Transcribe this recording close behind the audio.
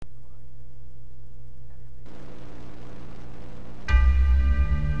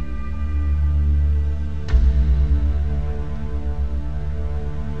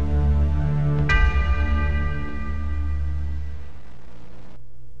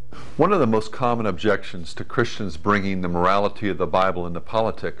One of the most common objections to Christians bringing the morality of the Bible into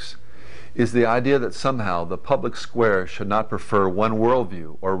politics is the idea that somehow the public square should not prefer one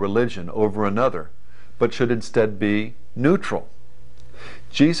worldview or religion over another, but should instead be neutral.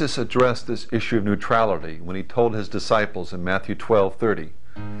 Jesus addressed this issue of neutrality when he told his disciples in Matthew 12:30,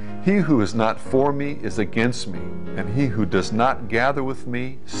 "He who is not for me is against me, and he who does not gather with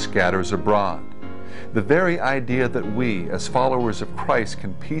me scatters abroad." The very idea that we, as followers of Christ,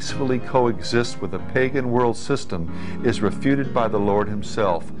 can peacefully coexist with a pagan world system is refuted by the Lord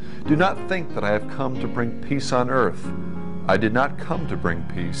himself. "Do not think that I have come to bring peace on earth. I did not come to bring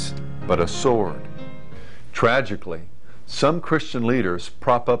peace, but a sword." Tragically, some Christian leaders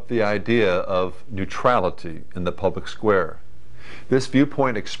prop up the idea of neutrality in the public square. This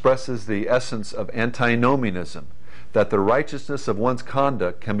viewpoint expresses the essence of antinomianism, that the righteousness of one's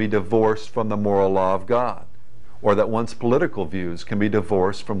conduct can be divorced from the moral law of God, or that one's political views can be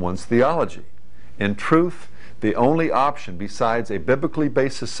divorced from one's theology. In truth, the only option besides a biblically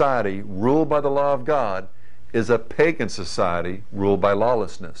based society ruled by the law of God is a pagan society ruled by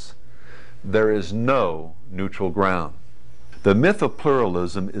lawlessness. There is no neutral ground. The myth of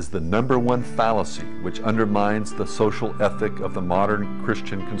pluralism is the number one fallacy which undermines the social ethic of the modern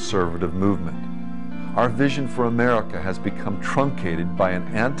Christian conservative movement. Our vision for America has become truncated by an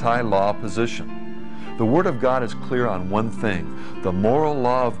anti-law position. The Word of God is clear on one thing: the moral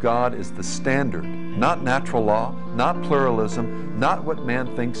law of God is the standard, not natural law, not pluralism, not what man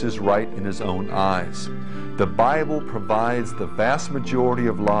thinks is right in his own eyes. The Bible provides the vast majority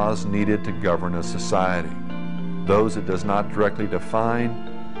of laws needed to govern a society. Those it does not directly define,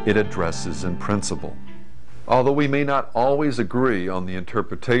 it addresses in principle. Although we may not always agree on the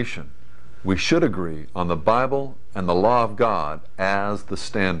interpretation, we should agree on the Bible and the law of God as the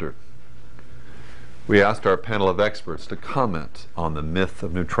standard. We asked our panel of experts to comment on the myth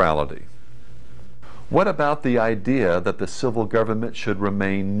of neutrality. What about the idea that the civil government should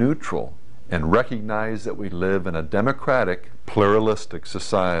remain neutral and recognize that we live in a democratic, pluralistic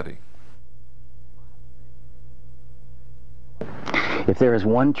society? If there is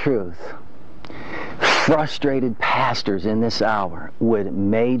one truth frustrated pastors in this hour would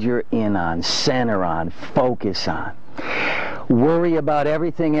major in on, center on, focus on, worry about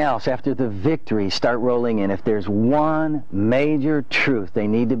everything else after the victories start rolling in, if there's one major truth they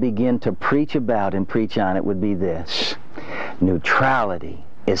need to begin to preach about and preach on, it would be this: neutrality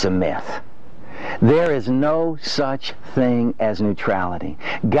is a myth. There is no such thing as neutrality.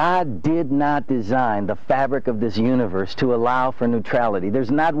 God did not design the fabric of this universe to allow for neutrality. There's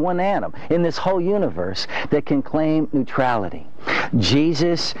not one atom in this whole universe that can claim neutrality.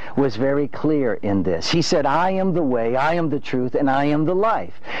 Jesus was very clear in this. He said, "I am the way, I am the truth, and I am the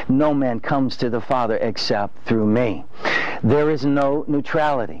life. No man comes to the Father except through me." There is no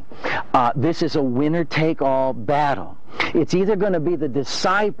neutrality. This is a winner-take-all battle. It's either going to be the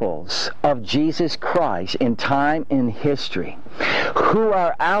disciples of Jesus Christ in time and history who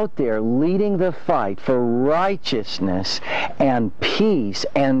are out there leading the fight for righteousness and peace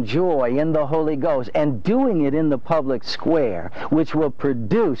and joy in the Holy Ghost, and doing it in the public square, which will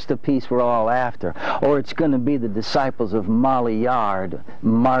produce the peace we're all after, or it's going to be the disciples of Molly Yard,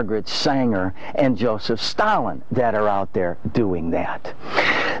 Margaret Sanger, and Joseph Stalin that are out there doing that.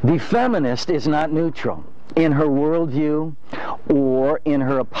 The feminist is not neutral in her worldview or in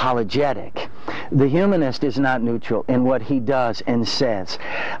her apologetic. The humanist is not neutral in what he does and says.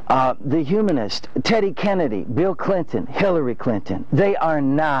 The humanist, Teddy Kennedy, Bill Clinton, Hillary Clinton, they are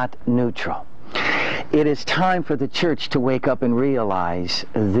not neutral. It is time for the church to wake up and realize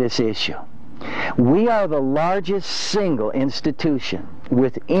this issue. We are the largest single institution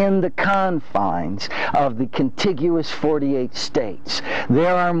within the confines of the contiguous 48 states.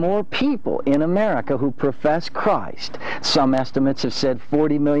 There are more people in America who profess Christ. Some estimates have said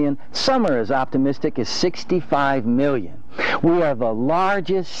 40 million. Some are as optimistic as 65 million. We are the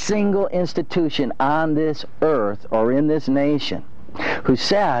largest single institution on this earth or in this nation who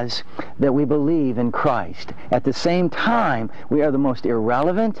says that we believe in Christ. At the same time, we are the most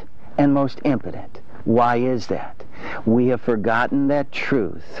irrelevant and most impotent. Why is that? We have forgotten that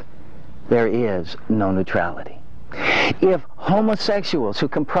truth. There is no neutrality. If homosexuals who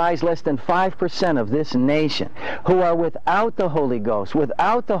comprise less than 5% of this nation, who are without the Holy Ghost,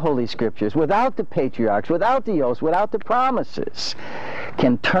 without the Holy Scriptures, without the patriarchs, without the oaths, without the promises,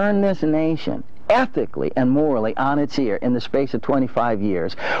 can turn this nation ethically and morally on its ear in the space of 25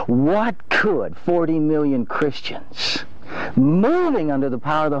 years, what could 40 million Christians, moving under the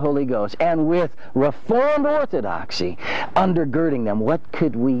power of the Holy Ghost and with Reformed orthodoxy undergirding them, what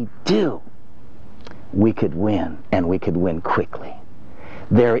could we do? We could win, and we could win quickly.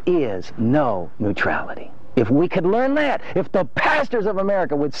 There is no neutrality. If we could learn that, if the pastors of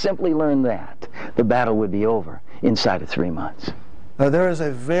America would simply learn that, the battle would be over inside of 3 months. There is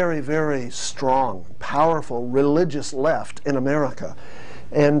a very, very strong, powerful religious left in America.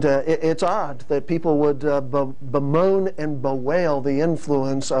 And it's odd that people would bemoan and bewail the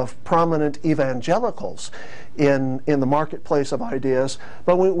influence of prominent evangelicals in the marketplace of ideas,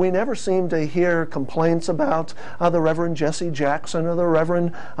 but we never seem to hear complaints about the Reverend Jesse Jackson or the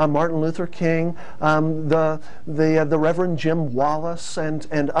Reverend Martin Luther King, the Reverend Jim Wallace,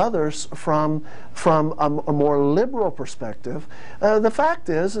 and others from a more liberal perspective. The fact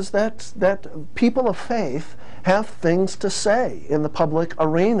is that people of faith have things to say in the public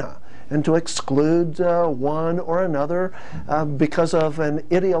arena, and to exclude one or another because of an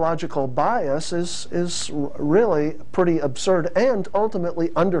ideological bias is really pretty absurd, and ultimately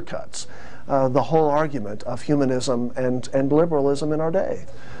undercuts the whole argument of humanism and liberalism in our day.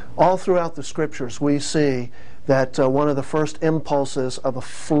 All throughout the Scriptures we see that one of the first impulses of a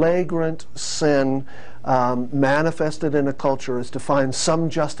flagrant sin manifested in a culture is to find some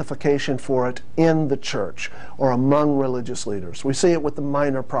justification for it in the church or among religious leaders. We see it with the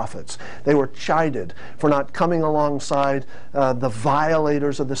minor prophets. They were chided for not coming alongside the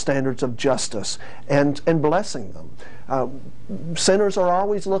violators of the standards of justice and blessing them. Sinners are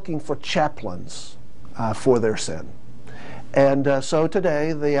always looking for chaplains for their sin. And so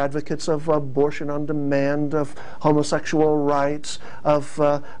today, the advocates of abortion on demand, of homosexual rights, of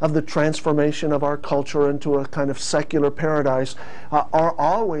the transformation of our culture into a kind of secular paradise, are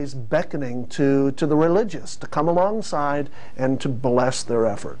always beckoning to the religious to come alongside and to bless their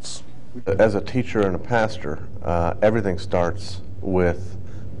efforts. As a teacher and a pastor, everything starts with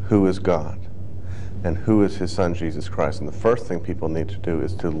who is God and who is His Son, Jesus Christ. And the first thing people need to do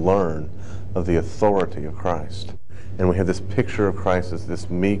is to learn of the authority of Christ. And we have this picture of Christ as this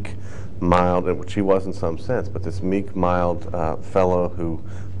meek, mild, which He was in some sense, but this meek, mild fellow who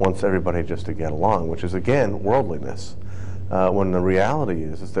wants everybody just to get along, which is, again, worldliness. When the reality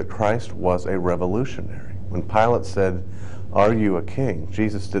is that Christ was a revolutionary. When Pilate said, "Are you a king?"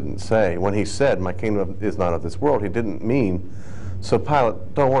 Jesus didn't say, when He said, "My kingdom is not of this world," He didn't mean, "So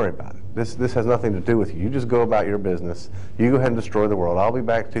Pilate, don't worry about it. This has nothing to do with you. You just go about your business. You go ahead and destroy the world. I'll be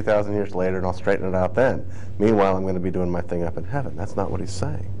back 2,000 years later and I'll straighten it out then. Meanwhile, I'm going to be doing my thing up in heaven." That's not what He's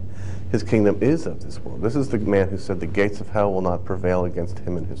saying. His kingdom is of this world. This is the man who said the gates of hell will not prevail against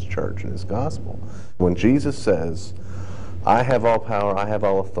Him and His church and His gospel. When Jesus says, "I have all power, I have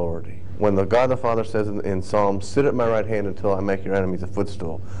all authority," when the God the Father says in Psalm, "Sit at my right hand until I make your enemies a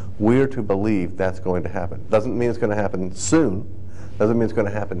footstool," we're to believe that's going to happen. Doesn't mean it's going to happen soon. Doesn't mean it's going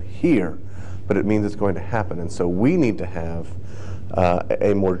to happen here, but it means it's going to happen. And so we need to have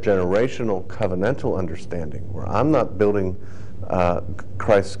a more generational, covenantal understanding where I'm not building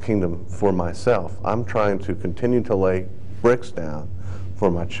Christ's kingdom for myself. I'm trying to continue to lay bricks down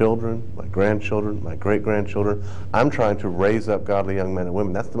for my children, my grandchildren, my great-grandchildren. I'm trying to raise up godly young men and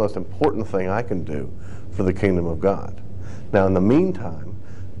women. That's the most important thing I can do for the kingdom of God. Now, in the meantime,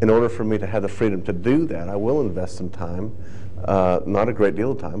 in order for me to have the freedom to do that, I will invest some time, not a great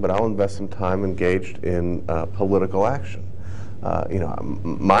deal of time, but I'll invest some time engaged in political action.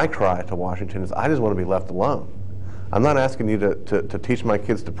 My cry to Washington is, I just want to be left alone. I'm not asking you to teach my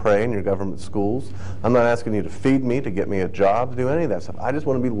kids to pray in your government schools. I'm not asking you to feed me, to get me a job, to do any of that stuff. I just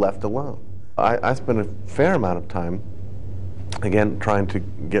want to be left alone. I spend a fair amount of time, again, trying to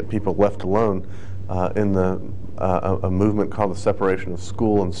get people left alone in a movement called the separation of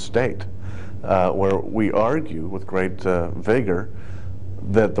school and state, where we argue with great vigor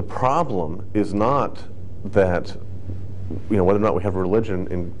that the problem is not that, whether or not we have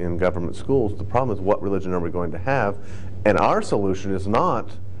religion in government schools. The problem is, what religion are we going to have? And our solution is not,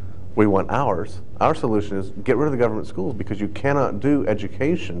 we want ours. Our solution is, get rid of the government schools, because you cannot do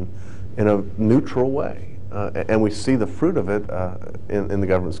education in a neutral way. And we see the fruit of it in the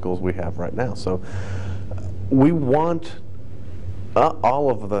government schools we have right now. So we want all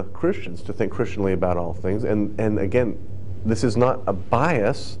of the Christians to think Christianly about all things. And again, this is not a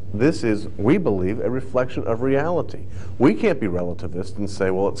bias. This is, we believe, a reflection of reality. We can't be relativist and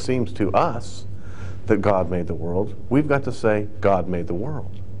say, well, it seems to us that God made the world. We've got to say, God made the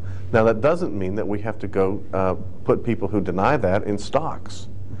world. Now, that doesn't mean that we have to go put people who deny that in stocks.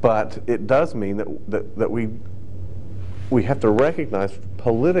 But it does mean that we have to recognize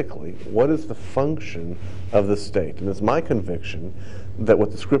politically what is the function of the state. And it's my conviction that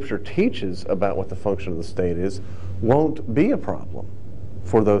what the Scripture teaches about what the function of the state is won't be a problem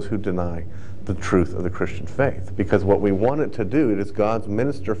for those who deny the truth of the Christian faith, because what we want it to do, it is God's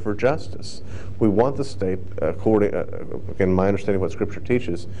minister for justice. We want the state, according, again, my understanding of what Scripture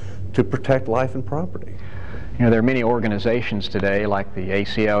teaches, to protect life and property. You know, there are many organizations today like the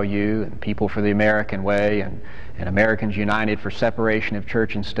ACLU and People for the American Way and Americans United for Separation of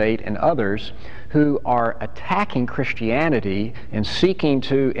Church and State and others who are attacking Christianity and seeking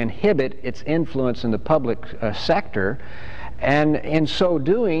to inhibit its influence in the public sector. And in so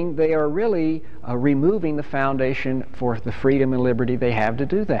doing, they are really removing the foundation for the freedom and liberty they have to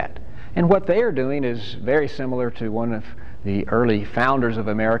do that. And what they are doing is very similar to one of the early founders of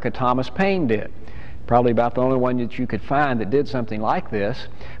America, Thomas Paine, did. Probably about the only one that you could find that did something like this,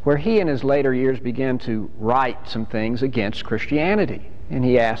 where he in his later years began to write some things against Christianity. And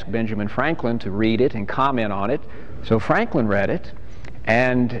he asked Benjamin Franklin to read it and comment on it. So Franklin read it,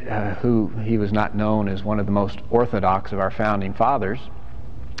 and he was not known as one of the most orthodox of our founding fathers,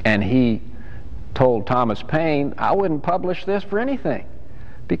 and he told Thomas Paine, I wouldn't publish this for anything,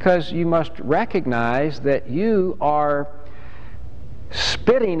 because you must recognize that you are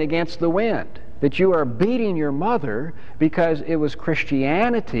spitting against the wind, that you are beating your mother, because it was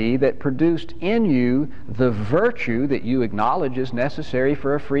Christianity that produced in you the virtue that you acknowledge is necessary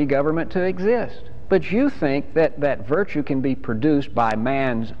for a free government to exist. But you think that that virtue can be produced by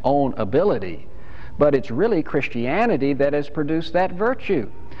man's own ability. But it's really Christianity that has produced that virtue.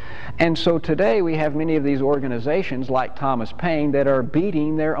 And so today we have many of these organizations like Thomas Paine that are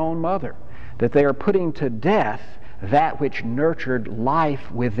beating their own mother, that they are putting to death that which nurtured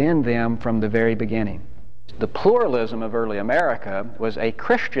life within them from the very beginning. The pluralism of early America was a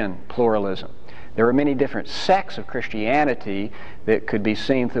Christian pluralism. There were many different sects of Christianity that could be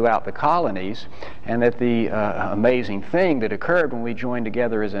seen throughout the colonies, and that the amazing thing that occurred when we joined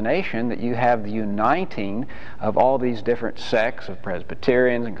together as a nation, that you have the uniting of all these different sects of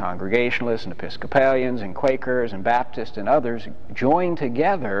Presbyterians and Congregationalists and Episcopalians and Quakers and Baptists and others joined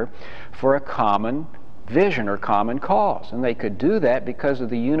together for a common vision or common cause. And they could do that because of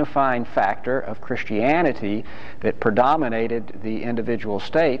the unifying factor of Christianity that predominated the individual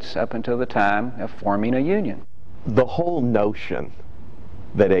states up until the time of forming a union. The whole notion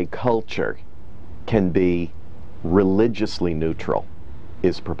that a culture can be religiously neutral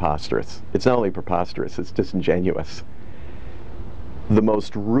is preposterous. It's not only preposterous, it's disingenuous. The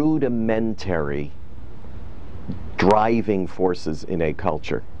most rudimentary driving forces in a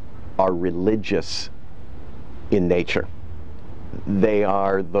culture are religious in nature. They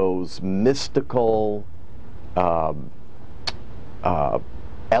are those mystical,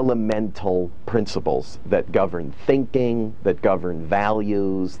 elemental principles that govern thinking, that govern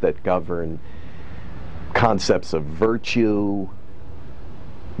values, that govern concepts of virtue,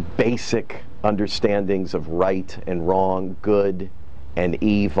 basic understandings of right and wrong, good and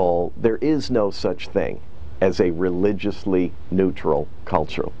evil. There is no such thing as a religiously neutral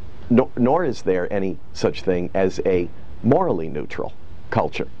culture. Nor is there any such thing as a morally neutral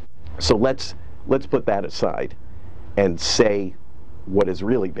culture. So let's put that aside and say what is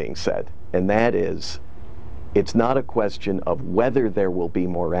really being said, and that is, it's not a question of whether there will be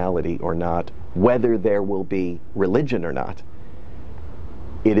morality or not, whether there will be religion or not.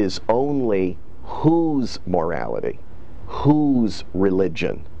 It is only whose morality, whose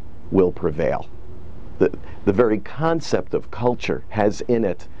religion will prevail. The very concept of culture has in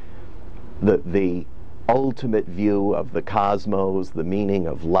it the ultimate view of the cosmos, the meaning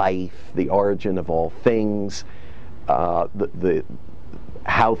of life, the origin of all things, how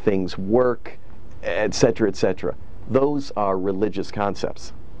things work, etc., etc. Those are religious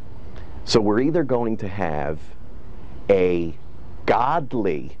concepts. So we're either going to have a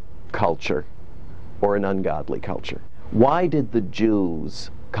godly culture or an ungodly culture. Why did the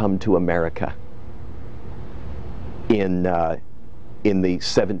Jews come to America in the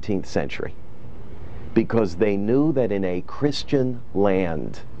 17th century? Because they knew that in a Christian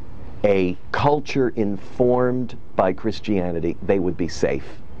land, a culture informed by Christianity, they would be safe.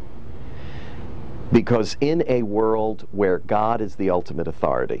 Because in a world where God is the ultimate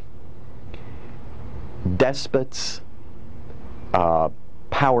authority, despots,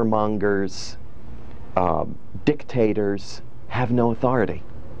 powermongers, dictators have no authority,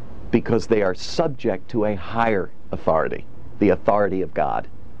 because they are subject to a higher authority, the authority of God.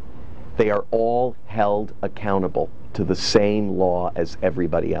 They are all held accountable to the same law as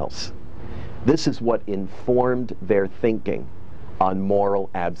everybody else. This is what informed their thinking on moral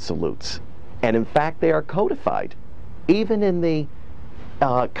absolutes. And in fact, they are codified, even in the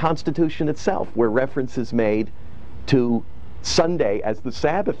Constitution itself, where reference is made to Sunday as the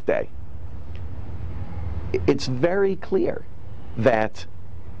Sabbath day. It's very clear that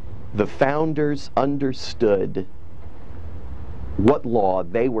the founders understood what law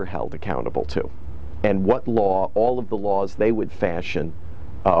they were held accountable to, and what law, all of the laws they would fashion,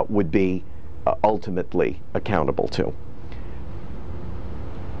 would be ultimately accountable to.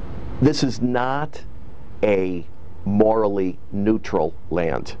 This is not a morally neutral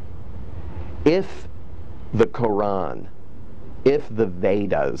land. If the Quran, if the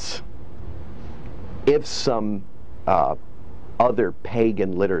Vedas, if some other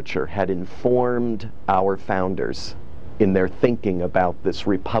pagan literature had informed our founders in their thinking about this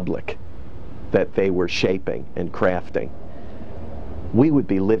republic that they were shaping and crafting, we would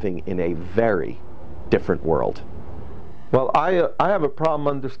be living in a very different world. Well, I have a problem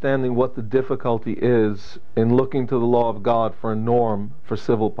understanding what the difficulty is in looking to the law of God for a norm for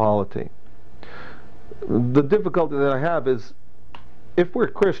civil polity. The difficulty that I have is, if we're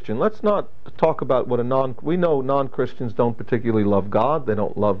Christian, let's not talk about what we know non-Christians don't particularly love God, they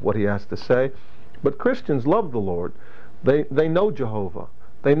don't love what He has to say, but Christians love the Lord. They know Jehovah,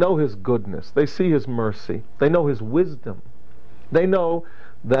 they know His goodness, they see His mercy, they know His wisdom, they know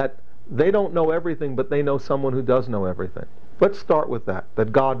that they don't know everything, but they know someone who does know everything. Let's start with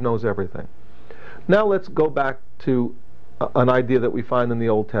that God knows everything. Now let's go back to an idea that we find in the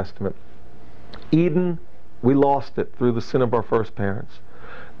Old Testament. Eden, we lost it through the sin of our first parents.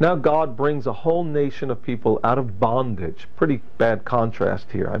 Now God brings a whole nation of people out of bondage. Pretty bad contrast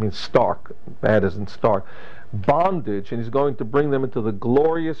here. I mean, stark. Bad isn't stark. Bondage, and He's going to bring them into the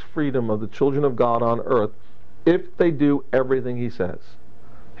glorious freedom of the children of God on earth if they do everything He says.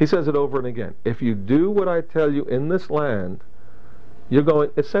 He says it over and again. If you do what I tell you in this land,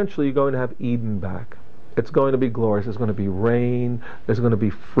 essentially you're going to have Eden back. It's going to be glorious. There's going to be rain, there's going to be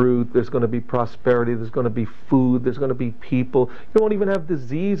fruit, there's going to be prosperity, there's going to be food, there's going to be people. You won't even have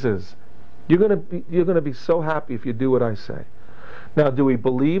diseases. You're going to be so happy if you do what I say. Now, do we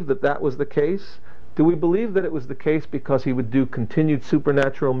believe that that was the case? Do we believe that it was the case because He would do continued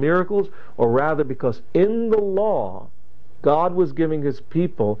supernatural miracles, or rather because in the law God was giving His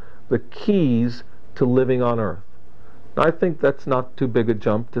people the keys to living on earth? I think that's not too big a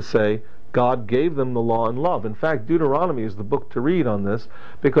jump to say God gave them the law and love. In fact, Deuteronomy is the book to read on this,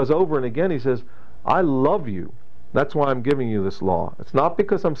 because over and again He says, I love you. That's why I'm giving you this law. It's not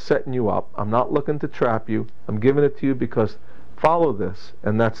because I'm setting you up. I'm not looking to trap you. I'm giving it to you because follow this,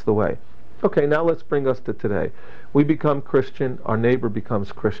 and that's the way. Okay, now let's bring us to today. We become Christian. Our neighbor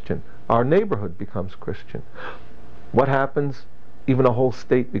becomes Christian. Our neighborhood becomes Christian. What happens? Even a whole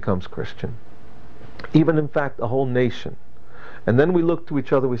state becomes Christian. Even, in fact, a whole nation. And then we look to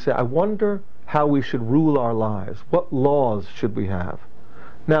each other, we say, I wonder how we should rule our lives. What laws should we have?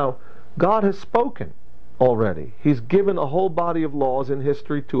 Now, God has spoken already. He's given a whole body of laws in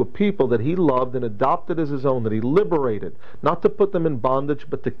history to a people that He loved and adopted as His own, that He liberated, not to put them in bondage,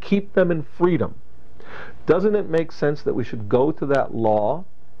 but to keep them in freedom. Doesn't it make sense that we should go to that law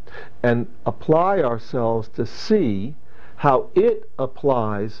and apply ourselves to see how it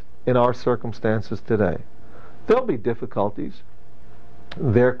applies in our circumstances today? There'll be difficulties.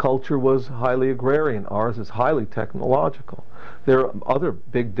 Their culture was highly agrarian. Ours is highly technological. There are other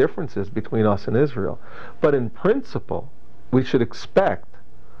big differences between us and Israel. But in principle, we should expect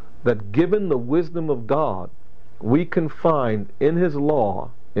that given the wisdom of God, we can find in His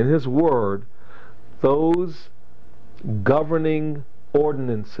law, in His word, those governing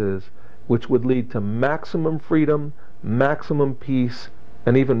ordinances which would lead to maximum freedom, maximum peace,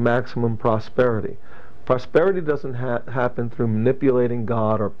 and even maximum prosperity. Prosperity doesn't happen through manipulating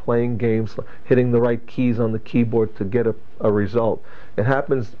God or playing games, hitting the right keys on the keyboard to get a result. It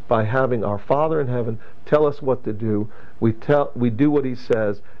happens by having our Father in heaven tell us what to do. We do what He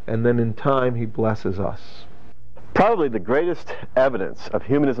says, and then in time He blesses us. Probably the greatest evidence of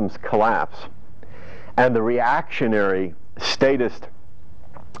humanism's collapse and the reactionary statist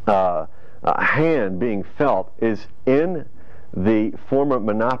hand being felt is in the former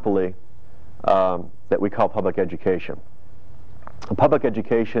monopoly that we call public education. Public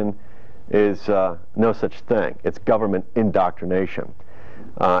education is no such thing. It's government indoctrination.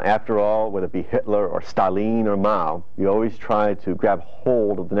 After all, whether it be Hitler or Stalin or Mao, you always try to grab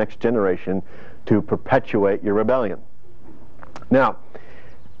hold of the next generation to perpetuate your rebellion. Now,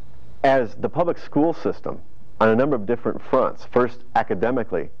 as the public school system, on a number of different fronts, first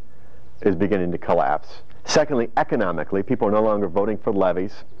academically, is beginning to collapse. Secondly, economically, people are no longer voting for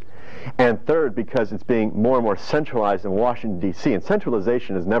levies. And third, because it's being more and more centralized in Washington, D.C., and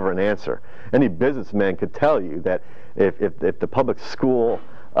centralization is never an answer. Any businessman could tell you that if the public school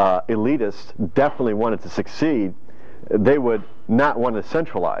elitists definitely wanted to succeed, they would not want to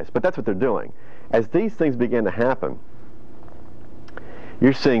centralize. But that's what they're doing. As these things begin to happen,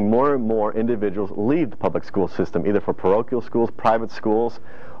 you're seeing more and more individuals leave the public school system, either for parochial schools, private schools,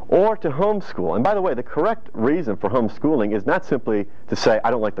 or to homeschool. And by the way, the correct reason for homeschooling is not simply to say, I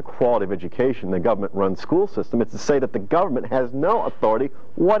don't like the quality of education in the government-run school system. It's to say that the government has no authority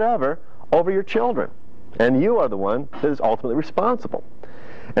whatever over your children. And you are the one that is ultimately responsible.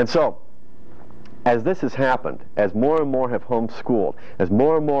 And so, as this has happened, as more and more have homeschooled, as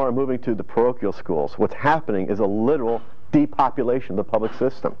more and more are moving to the parochial schools, what's happening is a literal depopulation of the public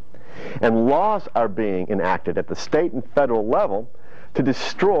system. And laws are being enacted at the state and federal level to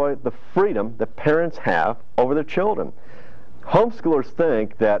destroy the freedom that parents have over their children. Homeschoolers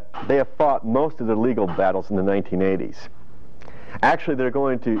think that they have fought most of their legal battles in the 1980s. Actually, they're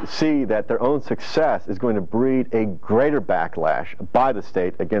going to see that their own success is going to breed a greater backlash by the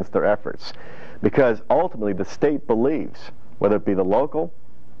state against their efforts. Because ultimately the state believes, whether it be the local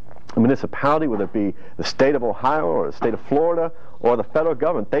municipality, whether it be the state of Ohio or the state of Florida or the federal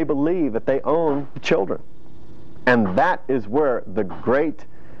government, they believe that they own the children. And that is where the great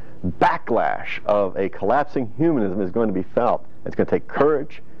backlash of a collapsing humanism is going to be felt. It's going to take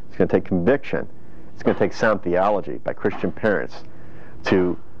courage, it's going to take conviction, it's going to take sound theology by Christian parents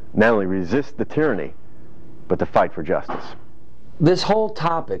to not only resist the tyranny, but to fight for justice. This whole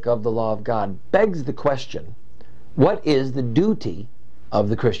topic of the law of God begs the question, what is the duty of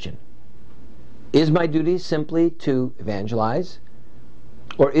the Christian? Is my duty simply to evangelize?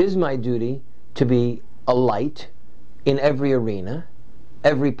 Or is my duty to be a light in every arena,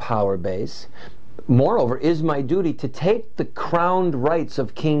 every power base? Moreover, is my duty to take the crowned rights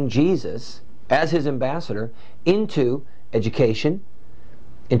of King Jesus as his ambassador into education,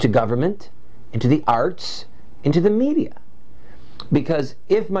 into government, into the arts, into the media? Because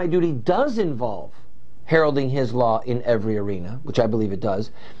if my duty does involve heralding his law in every arena, which I believe it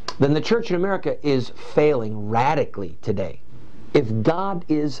does, then the church in America is failing radically today. If God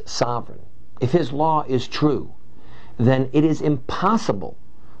is sovereign, if his law is true, then it is impossible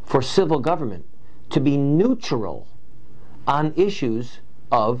for civil government to be neutral on issues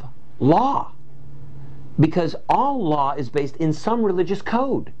of law. Because all law is based in some religious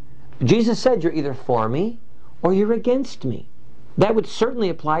code. Jesus said, you're either for me or you're against me. That would certainly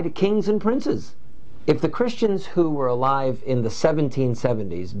apply to kings and princes. If the Christians who were alive in the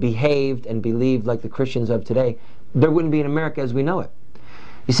 1770s behaved and believed like the Christians of today, there wouldn't be an America as we know it.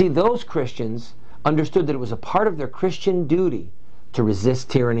 You see, those Christians understood that it was a part of their Christian duty to resist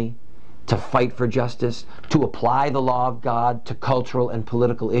tyranny, to fight for justice, to apply the law of God to cultural and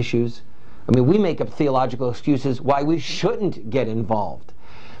political issues. I mean, we make up theological excuses why we shouldn't get involved.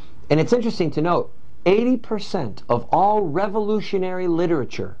 And it's interesting to note, 80% of all revolutionary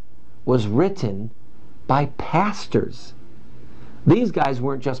literature was written by pastors. These guys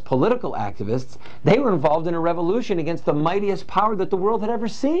weren't just political activists, they were involved in a revolution against the mightiest power that the world had ever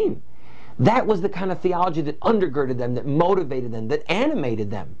seen. That was the kind of theology that undergirded them, that motivated them, that animated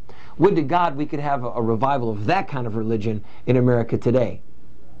them. Would to God we could have a revival of that kind of religion in America today.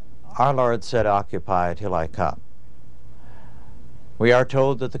 Our Lord said, "Occupy till I come." We are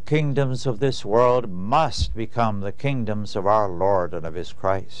told that the kingdoms of this world must become the kingdoms of our Lord and of his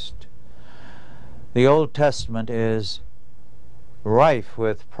Christ. The Old Testament is rife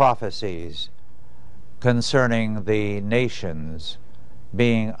with prophecies concerning the nations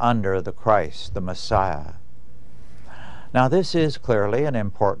being under the Christ, the Messiah. Now this is clearly an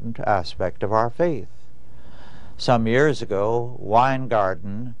important aspect of our faith. Some years ago,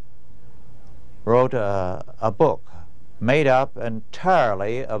 Weingarten wrote a book made up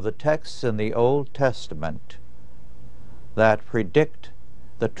entirely of the texts in the Old Testament that predict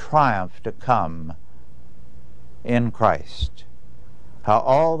the triumph to come in Christ, how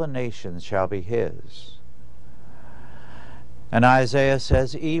all the nations shall be his. And Isaiah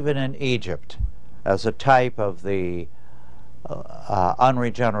says, even in Egypt, as a type of the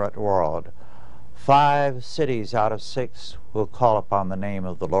unregenerate world, 5 cities out of 6 will call upon the name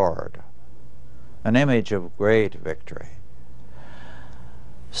of the Lord. An image of great victory.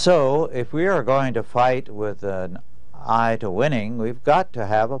 So, if we are going to fight with an eye to winning, we've got to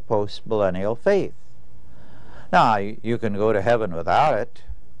have a post-millennial faith. Now, you can go to heaven without it,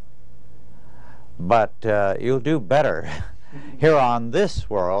 but you'll do better here on this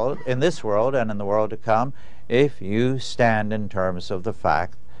world, in this world and in the world to come, if you stand in terms of the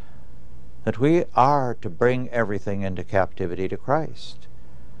fact that we are to bring everything into captivity to Christ.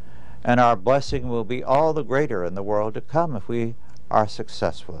 And our blessing will be all the greater in the world to come if we are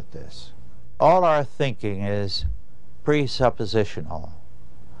successful at this. All our thinking is presuppositional.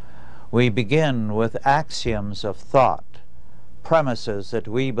 We begin with axioms of thought, premises that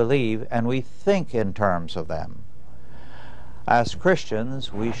we believe, and we think in terms of them. as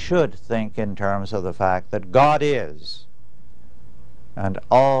Christians, we should think in terms of the fact that God is, and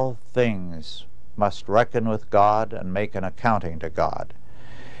all things must reckon with God and make an accounting to God.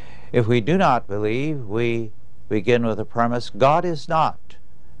 If we do not believe, we begin with the premise, God is not,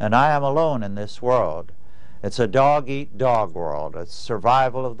 and I am alone in this world. It's a dog-eat-dog world. It's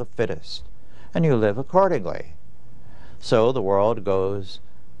survival of the fittest, and you live accordingly. So the world goes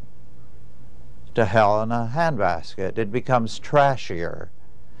to hell in a handbasket. It becomes trashier.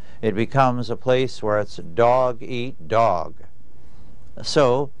 It becomes a place where it's dog-eat-dog.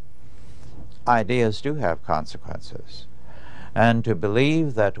 So ideas do have consequences. And to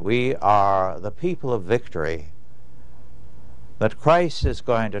believe that we are the people of victory, that Christ is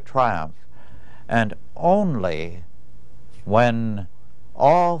going to triumph, and only when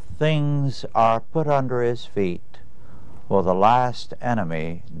all things are put under his feet will the last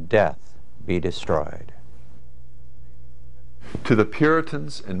enemy, death, be destroyed. To the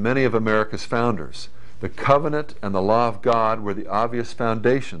Puritans and many of America's founders, the covenant and the law of God were the obvious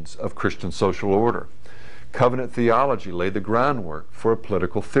foundations of Christian social order. Covenant theology laid the groundwork for a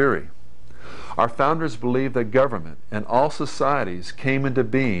political theory. Our founders believed that government and all societies came into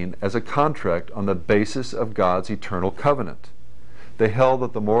being as a contract on the basis of God's eternal covenant. They held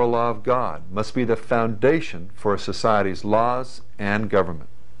that the moral law of God must be the foundation for a society's laws and government.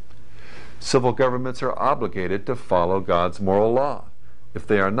 Civil governments are obligated to follow God's moral law. If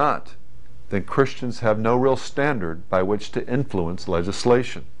they are not, then Christians have no real standard by which to influence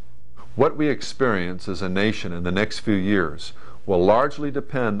legislation. What we experience as a nation in the next few years will largely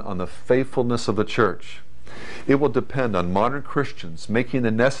depend on the faithfulness of the church. It will depend on modern Christians making the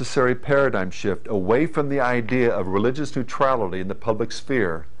necessary paradigm shift away from the idea of religious neutrality in the public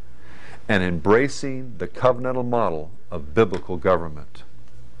sphere and embracing the covenantal model of biblical government.